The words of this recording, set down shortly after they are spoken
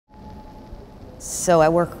So I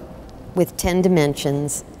work with 10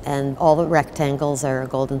 dimensions, and all the rectangles are a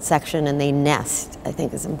golden section, and they nest, I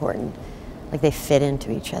think is important. Like they fit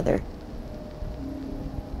into each other.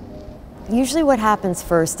 Usually what happens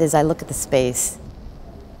first is I look at the space.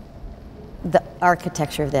 The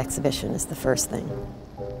architecture of the exhibition is the first thing.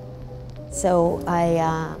 So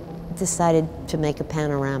I decided to make a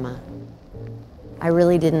panorama. I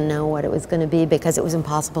really didn't know what it was going to be because it was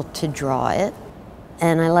impossible to draw it.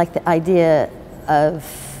 And I like the idea of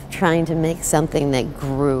trying to make something that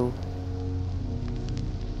grew.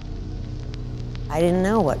 I didn't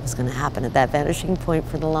know what was going to happen at that vanishing point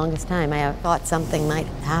for the longest time. I thought something might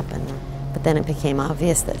happen, but then it became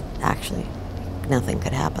obvious that actually nothing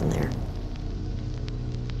could happen there.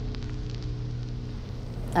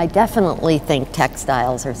 I definitely think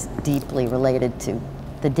textiles are deeply related to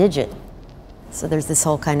the digit. So there's this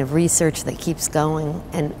whole kind of research that keeps going,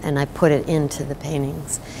 and I put it into the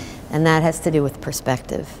paintings. And that has to do with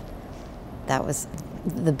perspective. That was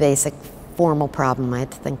the basic formal problem I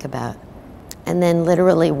had to think about. And then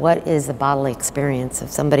literally, what is the bodily experience of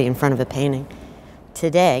somebody in front of a painting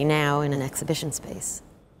today, now in an exhibition space?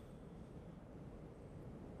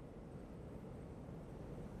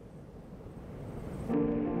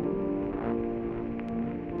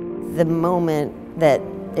 The moment that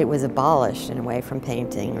it was abolished in a way from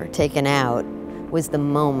painting or taken out was the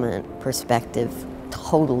moment perspective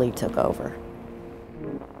totally took over.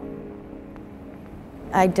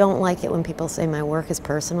 I don't like it when people say my work is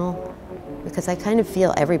personal, because I kind of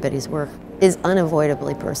feel everybody's work is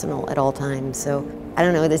unavoidably personal at all times. So I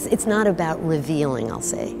don't know, it's not about revealing, I'll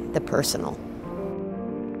say, the personal.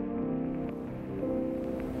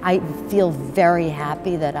 I feel very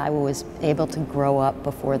happy that I was able to grow up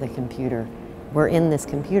before the computer. We're in this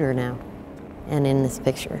computer now and in this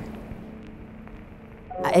picture.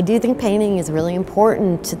 I do think painting is really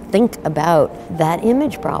important to think about that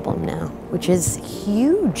image problem now, which is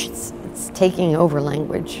huge. It's taking over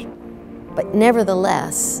language. But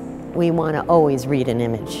nevertheless, we want to always read an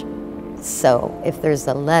image. So if there's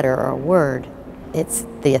a letter or a word, it's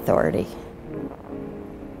the authority.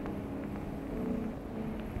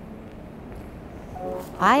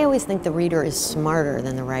 I always think the reader is smarter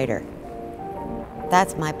than the writer.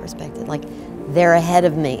 That's my perspective. Like, they're ahead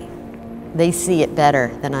of me. They see it better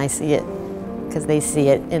than I see it, because they see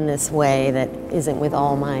it in this way that isn't with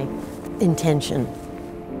all my intention.